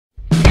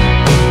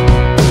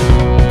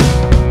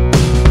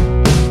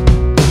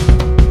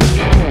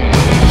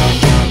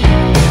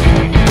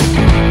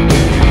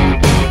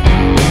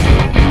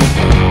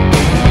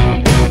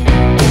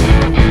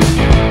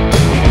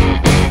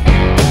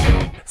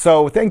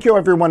So thank you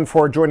everyone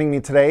for joining me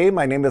today.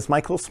 My name is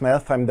Michael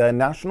Smith. I'm the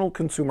National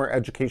Consumer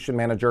Education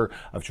Manager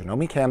of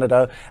Janome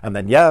Canada. And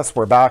then yes,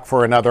 we're back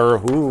for another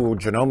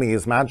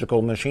Janome's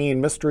Magical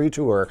Machine Mystery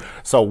Tour.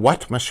 So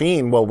what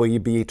machine will we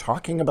be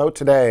talking about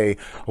today?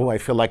 Oh, I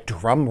feel like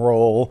drum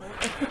roll.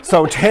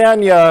 So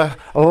Tanya,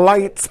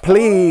 lights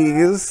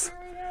please.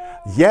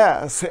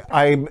 Yes,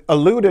 I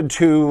alluded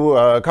to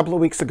a couple of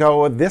weeks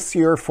ago, this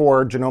year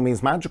for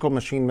Janome's Magical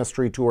Machine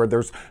Mystery Tour,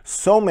 there's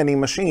so many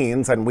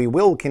machines and we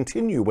will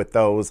continue with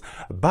those.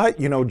 But,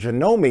 you know,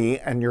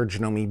 Janome and your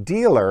Janome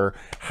dealer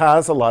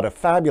has a lot of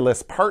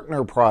fabulous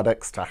partner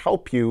products to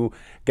help you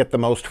get the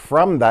most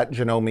from that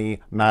Janome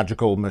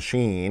Magical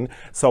Machine.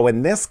 So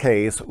in this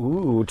case,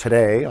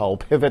 today, I'll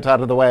pivot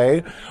out of the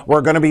way,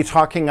 we're going to be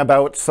talking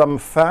about some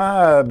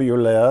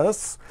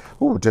fabulous...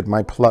 did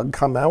my plug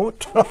come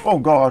out? Oh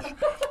gosh.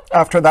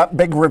 After that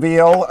big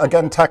reveal,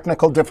 again,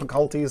 technical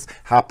difficulties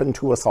happen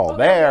to us all.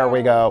 There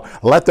we go.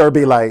 Let there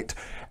be light.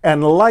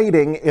 And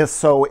lighting is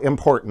so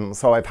important.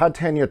 So I've had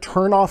Tanya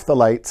turn off the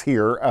lights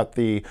here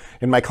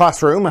in my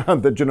classroom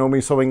at the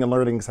Janome Sewing and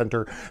Learning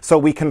Center so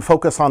we can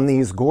focus on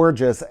these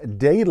gorgeous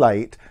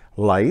daylight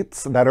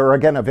lights that are,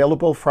 again,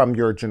 available from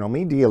your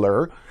Janome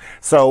dealer.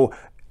 So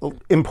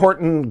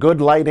important,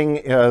 good lighting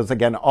is,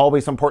 again,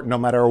 always important no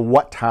matter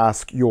what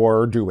task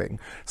you're doing.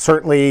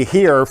 Certainly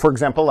here, for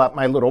example, at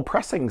my little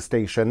pressing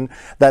station,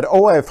 that,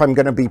 if I'm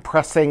going to be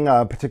pressing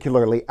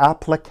particularly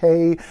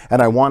applique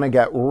and I want to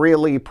get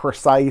really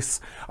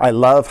precise, I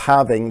love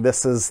having,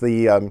 this is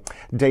the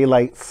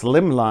daylight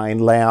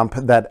slimline lamp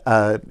that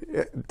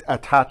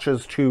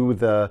attaches to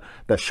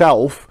the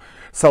shelf.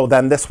 So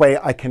then this way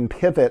I can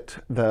pivot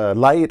the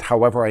light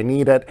however I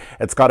need it.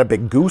 It's got a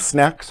big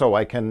gooseneck so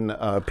I can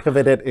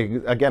pivot it,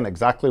 again,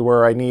 exactly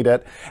where I need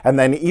it. And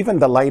then even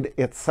the light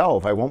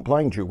itself, I won't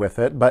blind you with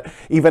it, but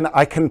even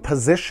I can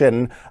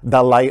position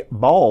the light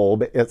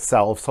bulb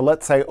itself. So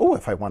let's say,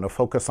 if I want to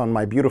focus on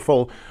my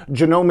beautiful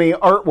Janome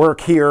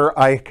artwork here,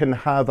 I can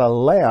have a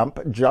lamp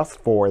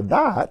just for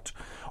that.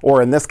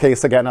 Or in this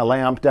case, again, a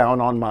lamp down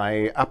on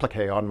my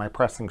applique, on my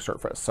pressing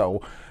surface.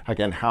 So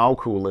again, how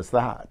cool is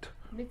that?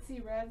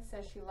 Mitzi Red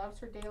says she loves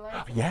her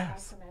daylights.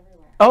 Yes.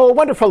 Oh,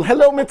 wonderful.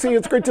 Hello, Mitzi.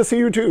 It's great to see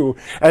you too.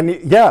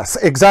 And yes,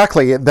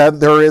 exactly. That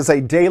there is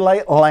a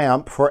daylight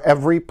lamp for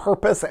every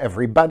purpose,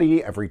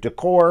 everybody, every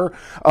decor.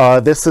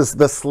 This is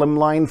the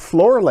slimline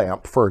floor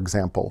lamp, for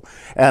example.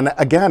 And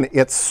again,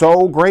 it's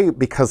so great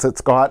because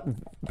it's got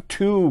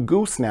two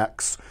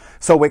goosenecks.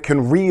 So it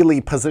can really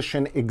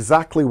position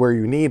exactly where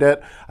you need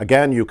it.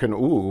 Again, you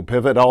can,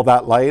 pivot all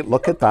that light.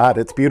 Look at that.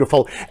 It's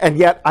beautiful. And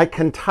yet I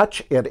can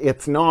touch it.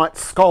 It's not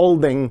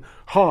scalding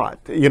hot.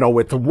 You know,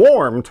 it's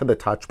warm to the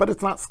touch, but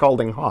it's not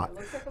scalding hot.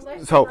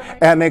 So,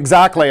 and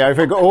exactly, I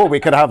think, we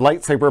could have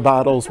lightsaber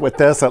battles with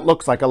this. It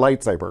looks like a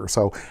lightsaber.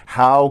 So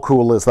how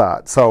cool is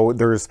that? So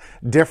there's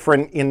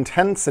different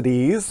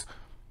intensities.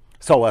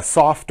 So a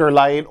softer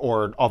light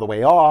or all the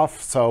way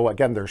off. So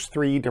again, there's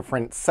 3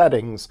 different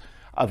settings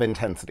of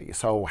intensity.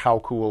 So how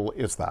cool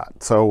is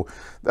that? So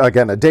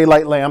again, a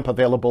daylight lamp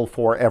available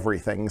for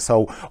everything.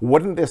 So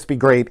wouldn't this be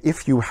great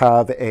if you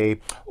have a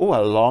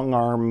long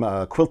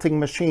arm quilting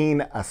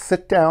machine, a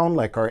sit down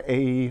like our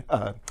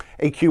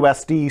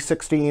AQSD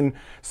 16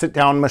 sit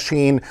down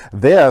machine?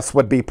 This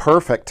would be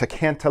perfect to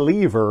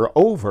cantilever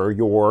over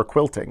your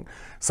quilting.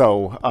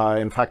 So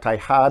in fact, I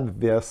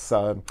had this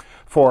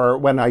for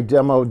when I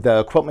demoed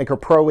the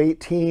QuiltMaker Pro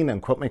 18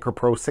 and QuiltMaker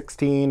Pro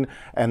 16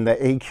 and the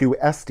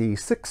AQSD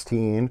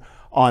 16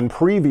 on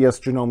previous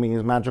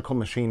Janome's Magical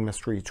Machine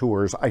Mystery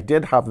Tours. I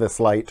did have this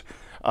light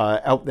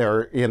out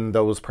there in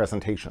those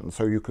presentations.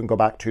 So you can go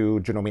back to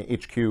Janome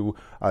HQ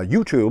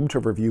YouTube to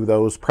review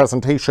those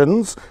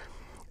presentations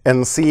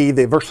and see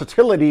the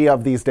versatility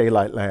of these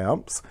daylight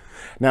lamps.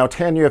 Now,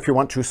 Tanya, if you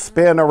want to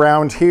spin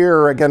around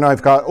here, again,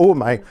 I've got,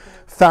 my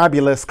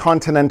fabulous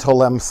Continental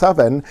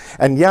M7.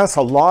 And yes,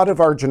 a lot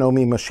of our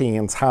Janome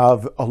machines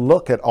have a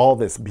look at all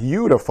this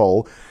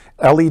beautiful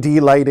LED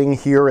lighting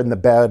here in the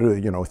bed,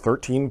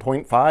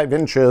 13.5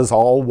 inches,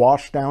 all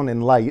washed down in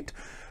light,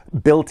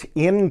 built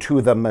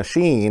into the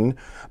machine.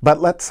 But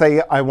let's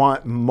say I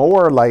want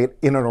more light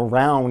in and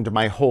around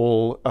my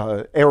whole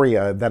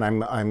area, then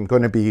I'm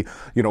going to be,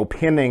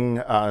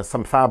 pinning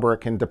some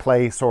fabric into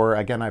place, or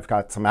again, I've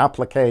got some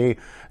applique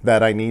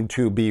that I need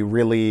to be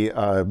really,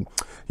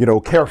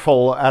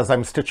 careful as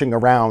I'm stitching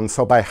around.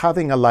 So by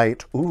having a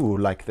light,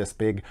 like this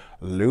big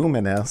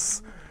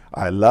luminous,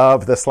 I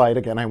love this light.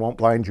 Again, I won't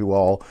blind you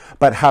all,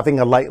 but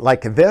having a light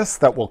like this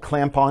that will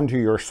clamp onto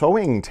your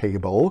sewing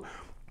table.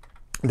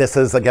 This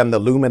is, again, the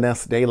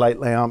luminous daylight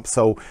lamp.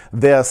 So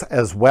this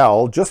as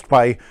well, just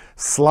by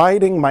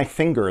sliding my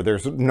finger,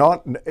 there's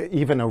not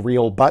even a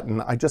real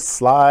button. I just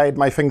slide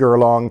my finger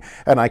along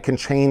and I can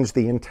change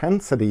the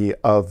intensity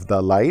of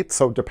the light.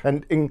 So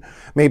depending,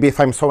 maybe if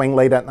I'm sewing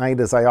late at night,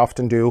 as I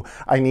often do,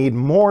 I need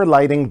more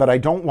lighting, but I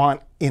don't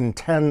want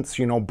intense,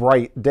 you know,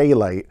 bright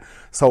daylight.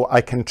 So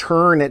I can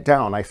turn it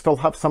down. I still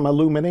have some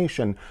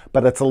illumination,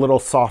 but it's a little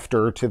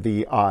softer to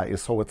the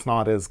eyes, so it's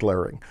not as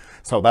glaring.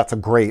 So that's a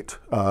great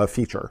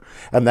feature.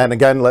 And then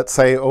again, let's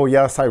say, oh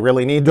yes, I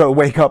really need to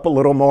wake up a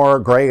little more.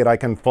 Great, I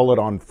can full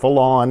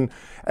on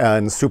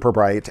and super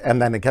bright.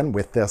 And then again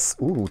with this,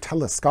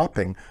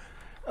 telescoping,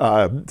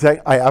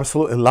 I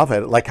absolutely love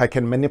it. Like I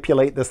can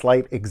manipulate this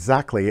light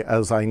exactly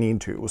as I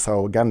need to.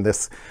 So again,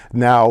 this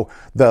now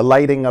the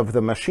lighting of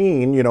the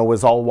machine, you know,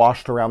 is all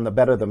washed around the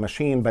bed of the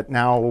machine, but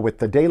now with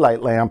the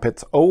daylight lamp,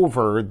 it's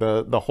over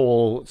the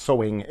whole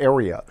sewing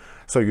area.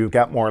 So you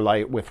get more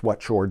light with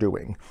what you're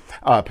doing.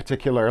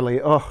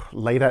 Particularly,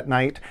 late at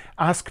night,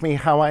 ask me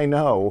how I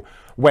know.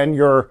 When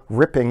you're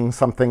ripping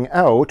something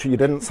out, you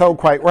didn't sew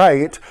quite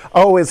right.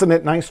 Oh, isn't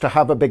it nice to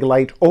have a big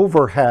light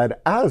overhead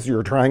as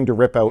you're trying to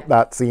rip out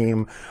that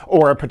seam?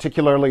 Or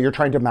particularly, you're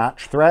trying to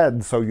match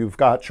threads. So you've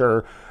got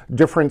your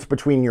difference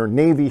between your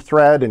navy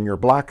thread and your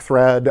black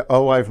thread.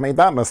 Oh, I've made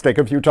that mistake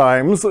a few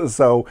times.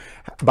 So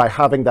by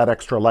having that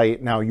extra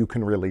light, now you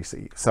can really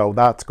see. So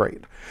that's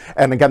great.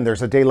 And again,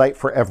 there's a daylight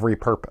for every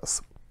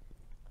purpose.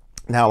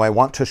 Now I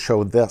want to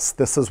show this.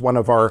 This is one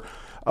of our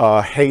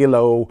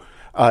halo.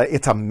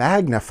 It's a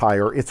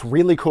magnifier. It's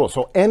really cool.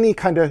 So any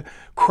kind of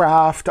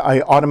craft,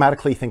 I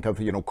automatically think of,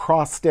 you know,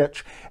 cross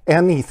stitch,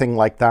 anything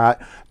like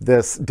that.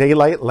 This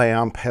daylight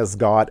lamp has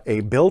got a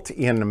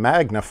built-in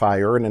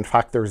magnifier. And in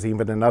fact, there's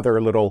even another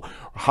little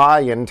high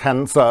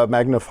intense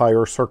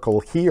magnifier circle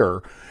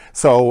here.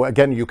 So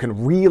again, you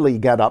can really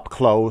get up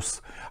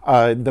close.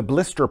 The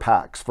blister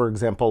packs, for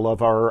example,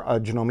 of our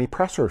Janome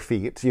presser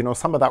feet, you know,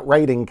 some of that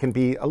writing can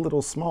be a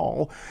little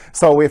small.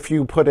 So if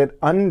you put it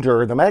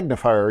under the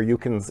magnifier, you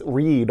can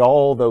read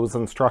all those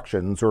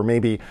instructions, or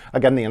maybe,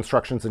 again, the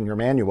instructions in your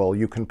manual,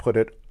 you can put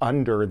it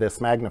under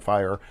this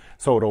magnifier,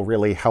 so it'll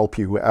really help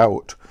you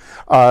out.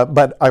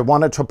 But I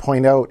wanted to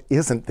point out,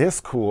 isn't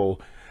this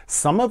cool?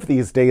 Some of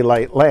these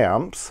daylight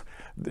lamps,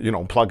 you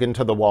know, plug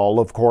into the wall,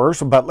 of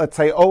course, but let's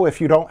say, oh,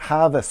 if you don't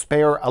have a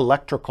spare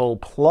electrical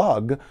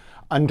plug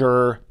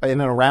under in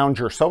and around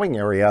your sewing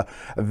area,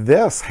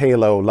 this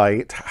halo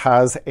light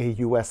has a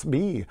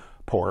USB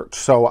port.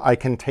 So I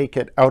can take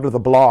it out of the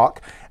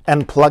block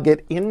and plug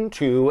it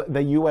into the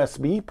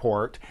USB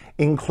port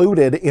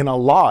included in a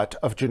lot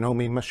of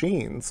Janome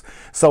machines.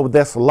 So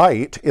this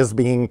light is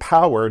being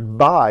powered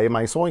by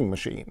my sewing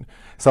machine.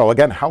 So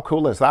again, how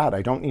cool is that?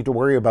 I don't need to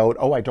worry about,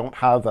 oh, I don't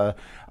have a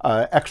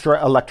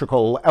extra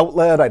electrical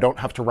outlet. I don't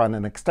have to run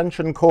an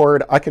extension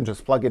cord. I can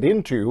just plug it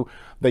into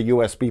the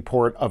USB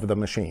port of the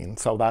machine.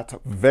 So that's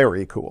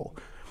very cool.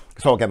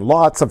 So again,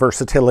 lots of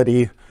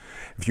versatility.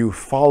 If you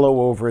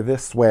follow over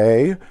this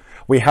way,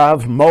 we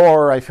have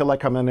more. I feel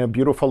like I'm in a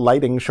beautiful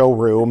lighting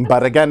showroom,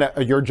 but again,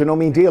 your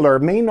Janome dealer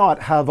may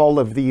not have all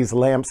of these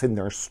lamps in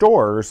their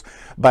stores,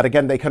 but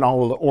again, they can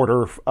all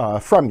order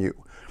from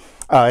you.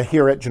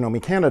 Here at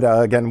Janome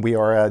Canada, again, we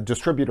are a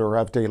distributor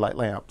of daylight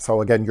lamps.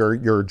 So again,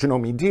 your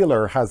Janome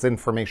dealer has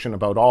information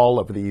about all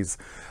of these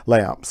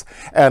lamps.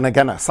 And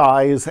again, a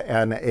size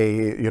and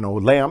a, you know,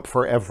 lamp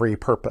for every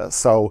purpose.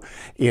 So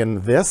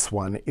in this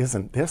one,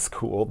 isn't this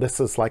cool? This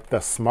is like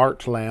the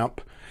smart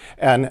lamp.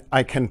 And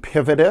I can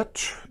pivot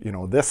it, you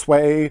know, this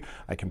way.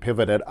 I can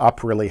pivot it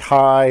up really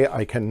high.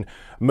 I can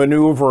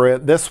maneuver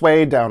it this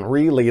way, down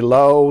really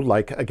low.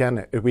 Like,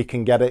 again, we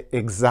can get it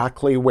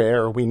exactly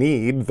where we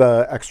need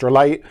the extra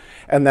light.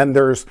 And then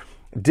there's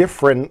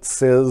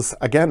differences,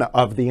 again,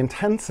 of the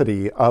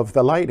intensity of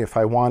the light. If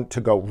I want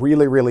to go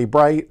really, really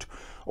bright,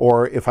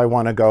 or if I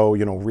want to go,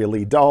 you know,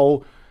 really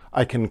dull,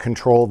 I can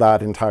control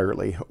that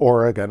entirely.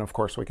 Or again, of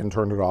course, we can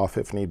turn it off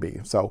if need be.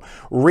 So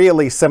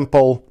really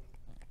simple.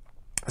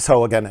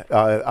 So again,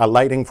 a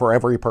lighting for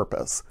every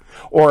purpose.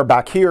 Or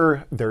back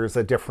here, there's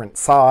a different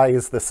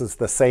size. This is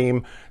the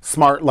same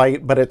smart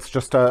light, but it's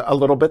just a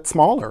little bit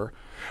smaller.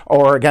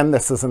 Or again,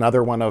 this is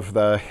another one of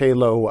the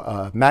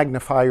halo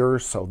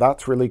magnifiers, so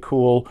that's really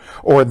cool.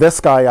 Or this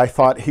guy, I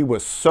thought he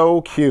was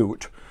so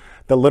cute.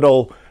 The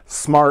little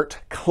smart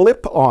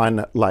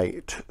clip-on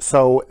light.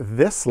 So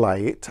this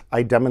light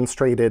I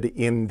demonstrated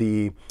in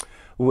the,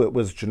 it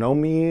was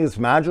Janome's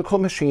Magical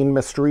Machine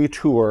Mystery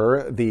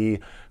Tour, the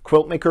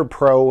Quiltmaker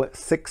Pro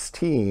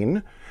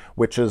 16,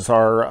 which is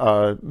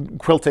our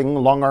quilting,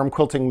 long arm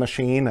quilting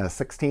machine, a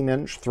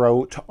 16-inch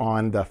throat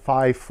on the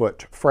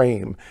 5-foot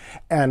frame.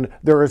 And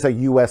there is a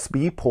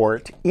USB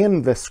port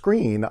in the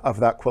screen of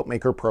that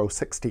Quiltmaker Pro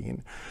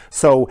 16.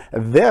 So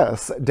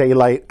this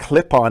daylight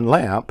clip-on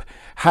lamp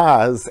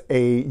has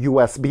a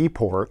USB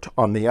port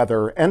on the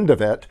other end of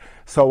it.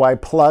 So I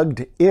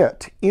plugged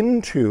it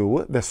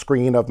into the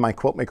screen of my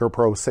Quiltmaker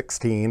Pro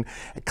 16,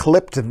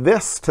 clipped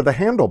this to the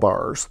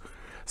handlebars.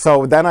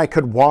 So then I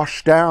could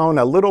wash down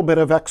a little bit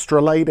of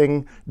extra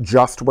lighting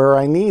just where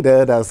I need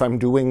it as I'm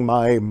doing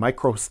my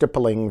micro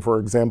stippling, for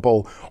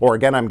example, or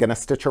again, I'm going to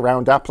stitch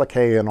around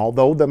applique. And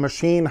although the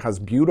machine has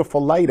beautiful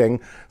lighting,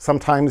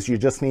 sometimes you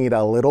just need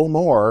a little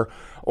more.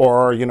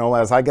 Or, you know,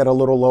 as I get a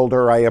little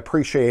older, I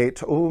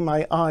appreciate, oh,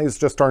 my eyes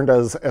just aren't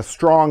as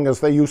strong as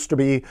they used to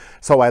be.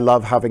 So I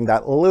love having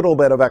that little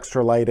bit of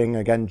extra lighting,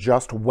 again,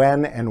 just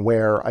when and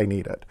where I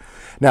need it.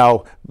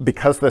 Now,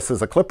 because this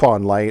is a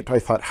clip-on light, I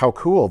thought, how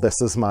cool.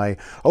 This is my,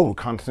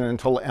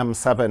 Continental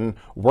M7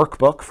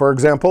 workbook, for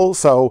example.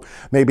 So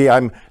maybe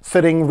I'm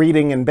sitting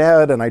reading in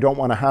bed and I don't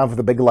want to have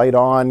the big light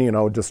on, you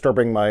know,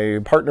 disturbing my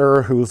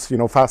partner who's, you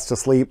know, fast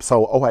asleep.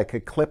 So, I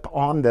could clip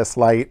on this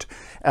light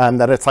and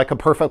that it's like a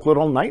perfect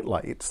little night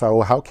light.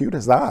 So how cute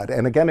is that?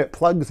 And again, it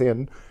plugs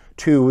in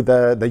to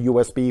the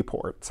USB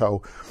port.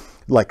 So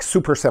like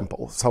super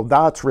simple. So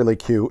that's really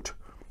cute.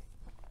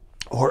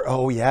 Or,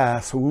 oh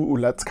yes, ooh,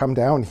 let's come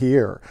down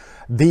here.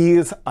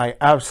 These I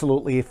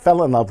absolutely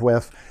fell in love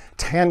with.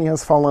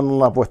 Tanya's fallen in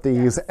love with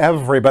these.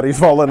 Everybody's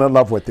fallen in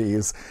love with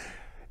these.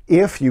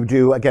 If you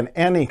do, again,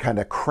 any kind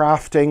of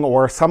crafting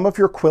or some of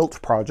your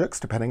quilt projects,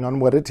 depending on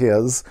what it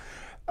is,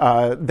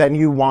 then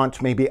you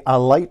want maybe a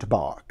light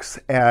box.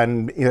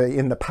 And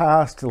in the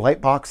past,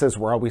 light boxes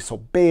were always so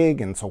big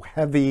and so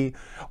heavy.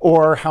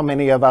 Or how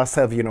many of us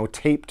have, you know,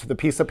 taped the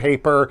piece of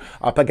paper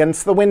up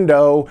against the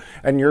window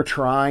and you're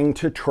trying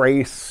to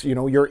trace, you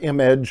know, your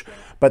image,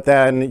 but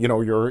then, you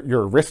know,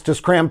 your wrist is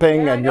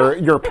cramping and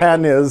your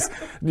pen is,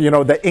 you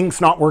know, the ink's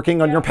not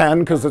working on your pen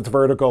because it's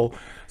vertical.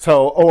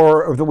 So,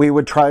 or we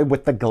would try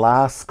with the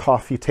glass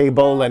coffee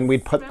table and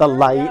we'd put the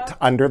light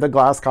under the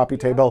glass coffee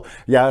table.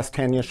 Yes,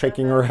 Tanya's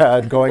shaking her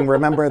head going,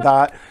 remember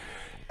that?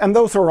 And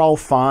those are all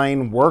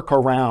fine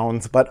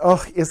workarounds, but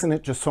isn't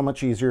it just so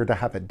much easier to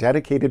have a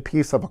dedicated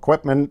piece of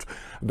equipment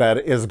that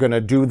is going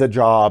to do the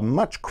job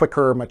much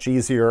quicker, much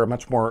easier,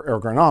 much more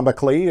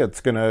ergonomically.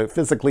 It's going to,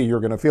 physically, you're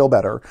going to feel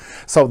better.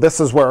 So this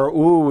is where,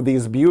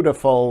 these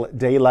beautiful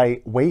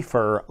daylight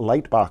wafer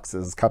light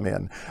boxes come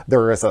in.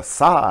 There is a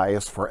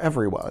size for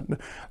everyone.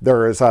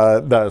 There is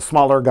the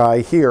smaller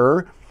guy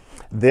here.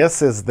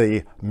 This is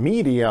the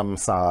medium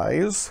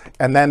size.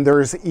 And then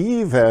there's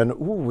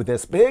even,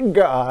 this big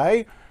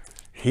guy.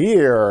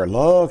 Here,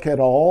 look at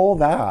all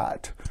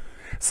that.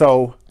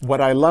 So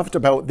what I loved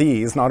about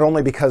these, not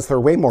only because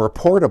they're way more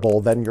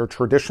portable than your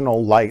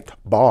traditional light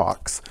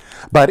box,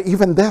 but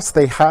even this,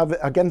 they have,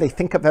 again, they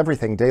think of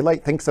everything.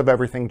 Daylight thinks of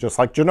everything just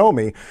like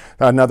Janome.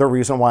 Another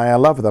reason why I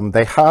love them.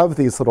 They have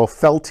these little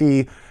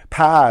felty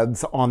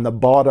pads on the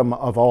bottom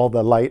of all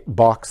the light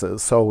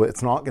boxes. So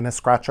it's not going to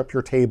scratch up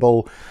your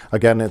table.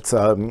 Again, it's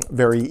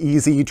very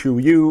easy to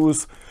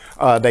use.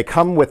 They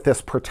come with this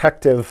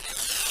protective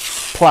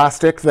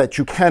plastic that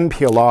you can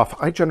peel off.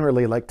 I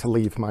generally like to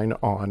leave mine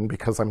on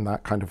because I'm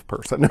that kind of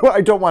person. I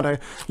don't want to,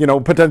 you know,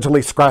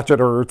 potentially scratch it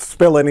or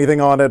spill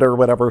anything on it or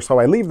whatever. So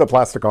I leave the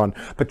plastic on,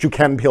 but you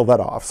can peel that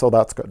off. So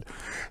that's good.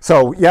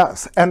 So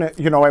yes. And,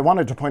 you know, I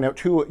wanted to point out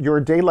too, your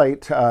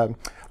daylight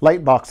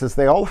light boxes,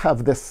 they all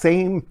have the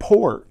same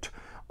port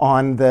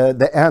on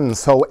the end.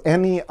 So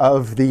any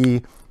of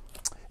the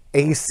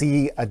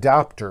AC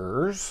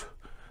adapters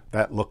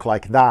that look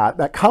like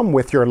that come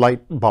with your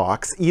light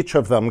box. Each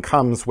of them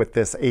comes with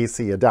this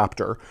AC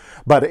adapter,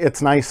 but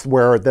it's nice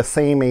where the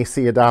same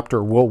AC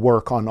adapter will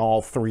work on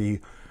all three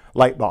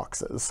light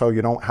boxes. So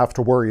you don't have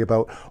to worry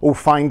about,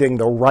 finding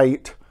the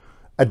right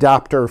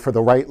adapter for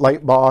the right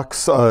light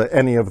box.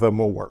 Any of them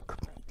will work.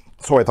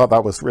 So I thought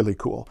that was really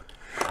cool.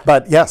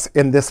 But yes,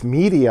 in this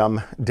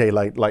medium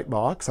daylight light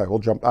box, I will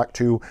jump back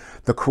to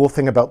the cool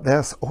thing about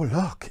this. Oh,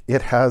 look,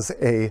 it has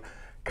a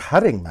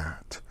cutting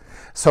mat.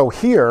 So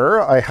here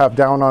I have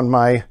down on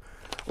my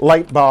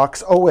light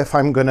box, if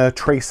I'm going to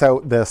trace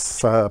out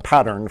this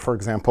pattern, for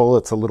example,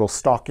 it's a little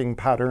stocking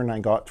pattern I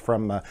got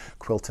from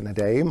Quilt in a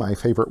Day, my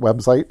favorite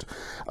website,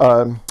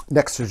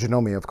 next to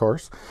Janome, of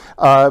course.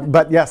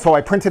 But yeah, so I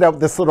printed out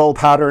this little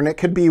pattern. It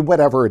could be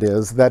whatever it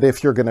is, that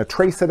if you're going to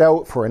trace it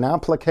out for an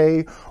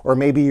applique, or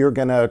maybe you're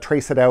going to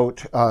trace it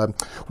out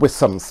with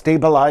some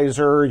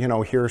stabilizer. You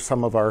know, here's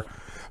some of our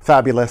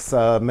fabulous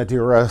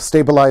Madeira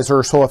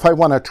stabilizer. So if I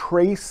want to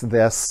trace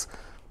this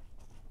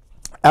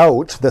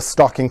out, this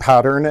stocking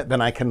pattern, then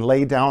I can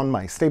lay down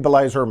my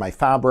stabilizer, my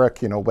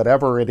fabric, you know,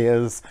 whatever it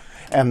is.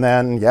 And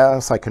then,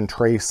 yes, I can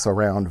trace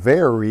around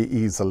very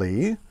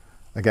easily.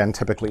 Again,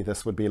 typically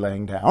this would be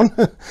laying down,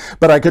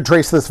 but I could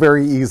trace this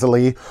very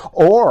easily.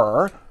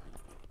 Or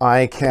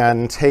I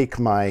can take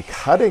my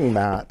cutting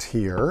mat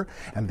here,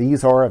 and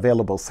these are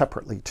available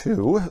separately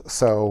too.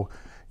 So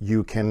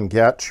you can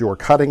get your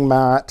cutting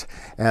mat,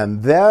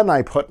 and then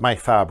I put my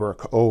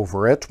fabric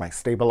over it, my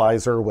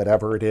stabilizer,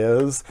 whatever it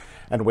is.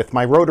 And with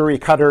my rotary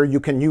cutter,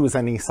 you can use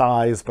any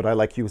size, but I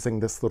like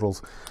using this little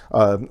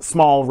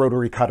small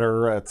rotary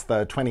cutter. It's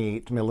the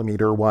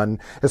 28mm one,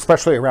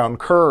 especially around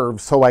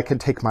curves. So I can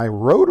take my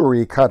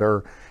rotary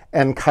cutter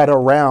and cut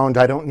around.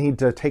 I don't need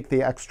to take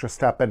the extra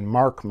step and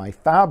mark my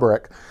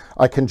fabric.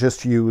 I can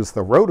just use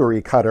the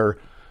rotary cutter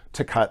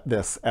to cut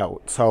this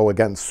out. So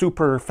again,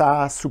 super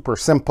fast, super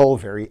simple,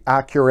 very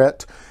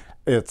accurate.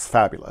 It's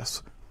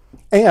fabulous.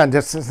 And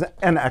this is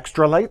an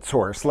extra light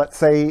source. Let's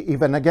say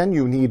even again,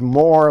 you need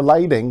more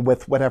lighting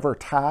with whatever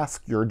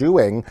task you're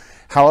doing.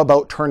 How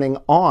about turning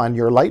on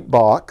your light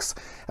box,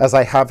 as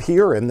I have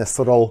here in this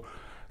little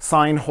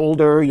sign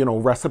holder, you know,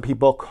 recipe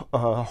book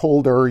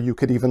holder you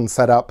could even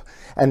set up.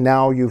 And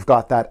now you've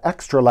got that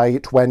extra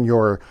light when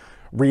you're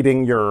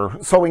reading your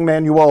sewing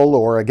manual,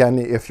 or again,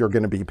 if you're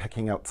going to be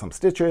picking out some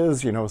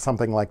stitches, you know,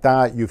 something like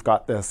that, you've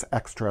got this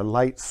extra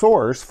light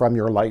source from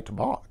your light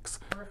box.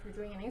 Or if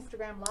you're doing an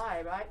Instagram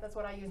live, that's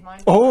what I use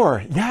mine for.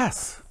 Or,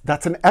 yes,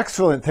 that's an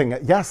excellent thing.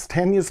 Yes,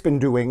 Tanya's been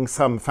doing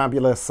some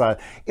fabulous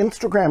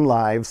Instagram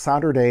live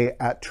Saturday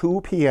at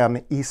 2 p.m.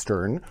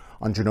 Eastern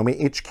on Janome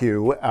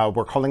HQ.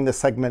 We're calling this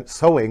segment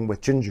Sewing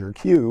with Ginger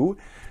Q.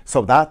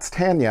 So that's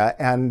Tanya.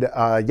 And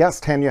yes,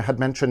 Tanya had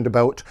mentioned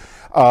about,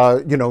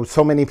 you know,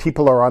 so many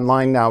people are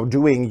online now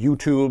doing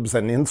YouTubes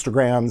and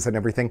Instagrams and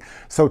everything.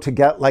 So to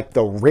get like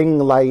the ring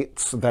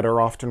lights that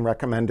are often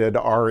recommended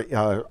are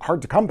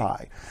hard to come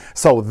by.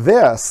 So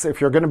this,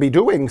 if you're going to be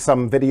doing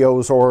some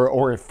videos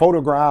or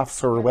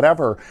photographs or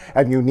whatever,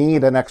 and you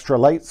need an extra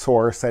light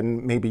source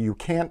and maybe you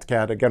can't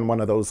get, again,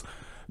 one of those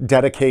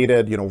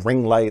dedicated, you know,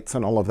 ring lights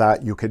and all of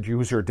that, you could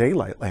use your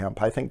daylight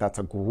lamp. I think that's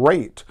a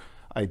great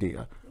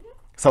idea.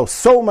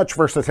 So much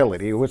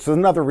versatility, which is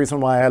another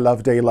reason why I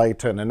love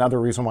daylight and another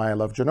reason why I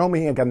love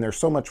Janome. Again, there's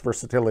so much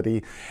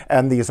versatility,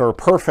 and these are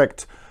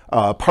perfect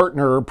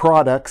partner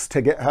products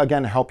to get,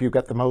 again, help you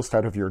get the most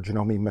out of your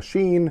Janome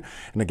machine,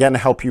 and again,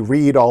 help you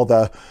read all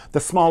the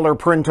smaller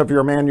print of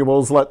your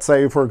manuals, let's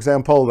say, for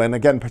example, and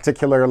again,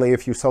 particularly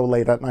if you sew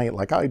late at night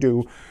like I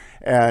do,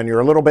 and you're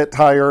a little bit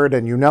tired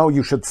and you know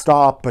you should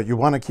stop, but you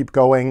want to keep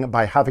going.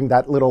 By having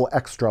that little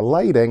extra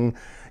lighting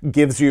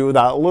gives you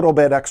that little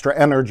bit extra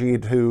energy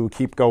to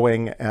keep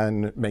going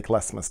and make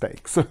less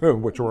mistakes,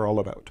 which we're all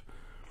about.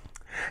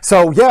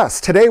 So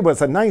yes, today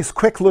was a nice,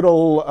 quick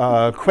little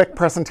quick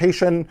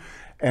presentation.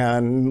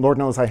 And Lord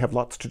knows I have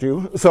lots to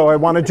do. So I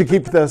wanted to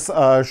keep this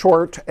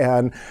short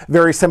and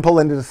very simple,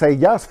 and to say,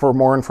 yes, for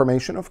more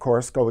information, of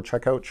course, go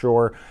check out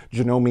your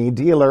Janome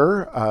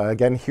Dealer.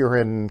 Again, here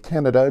in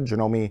Canada,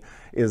 Janome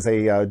is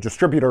a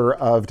distributor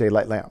of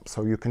daylight lamps.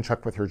 So you can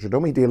check with your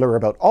Janome Dealer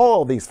about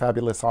all these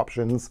fabulous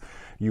options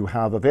you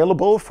have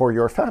available for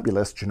your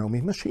fabulous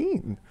Janome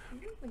machine.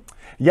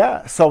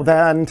 Yeah, so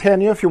then,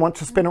 Tanya, if you want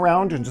to spin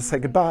around and just say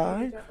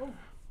goodbye.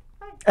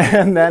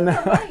 And then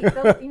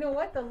you know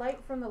what? The light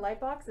from the light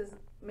box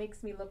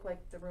makes me look like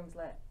the room's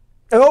lit.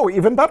 Oh,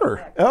 even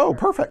better. Oh,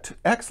 perfect.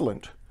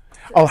 Excellent.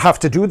 I'll have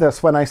to do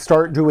this when I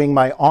start doing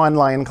my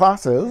online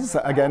classes.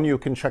 Again, you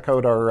can check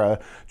out our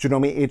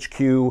Janome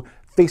HQ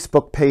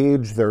Facebook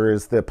page. There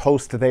is the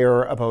post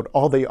there about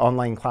all the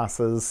online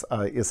classes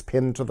is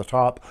pinned to the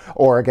top.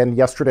 Or again,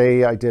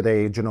 yesterday I did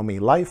a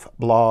Janome Life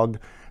blog.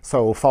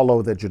 So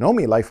follow the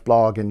Janome Life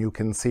blog and you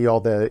can see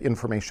all the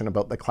information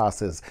about the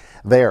classes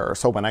there.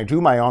 So when I do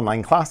my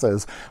online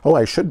classes, oh,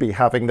 I should be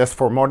having this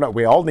for more.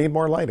 We all need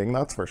more lighting,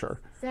 that's for sure.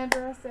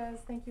 Sandra says,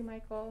 thank you,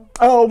 Michael.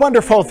 Oh,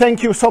 wonderful.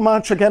 Thank you so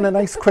much. Again, a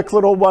nice quick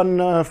little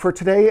one for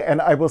today. And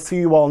I will see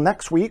you all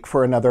next week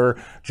for another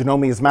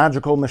Janome's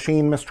Magical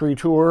Machine Mystery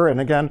Tour.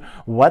 And again,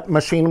 what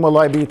machine will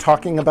I be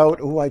talking about?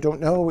 Oh, I don't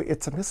know.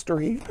 It's a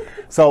mystery.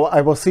 So I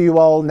will see you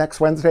all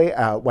next Wednesday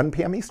at 1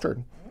 p.m.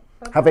 Eastern.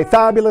 Have a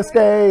fabulous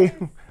day.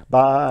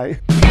 Bye.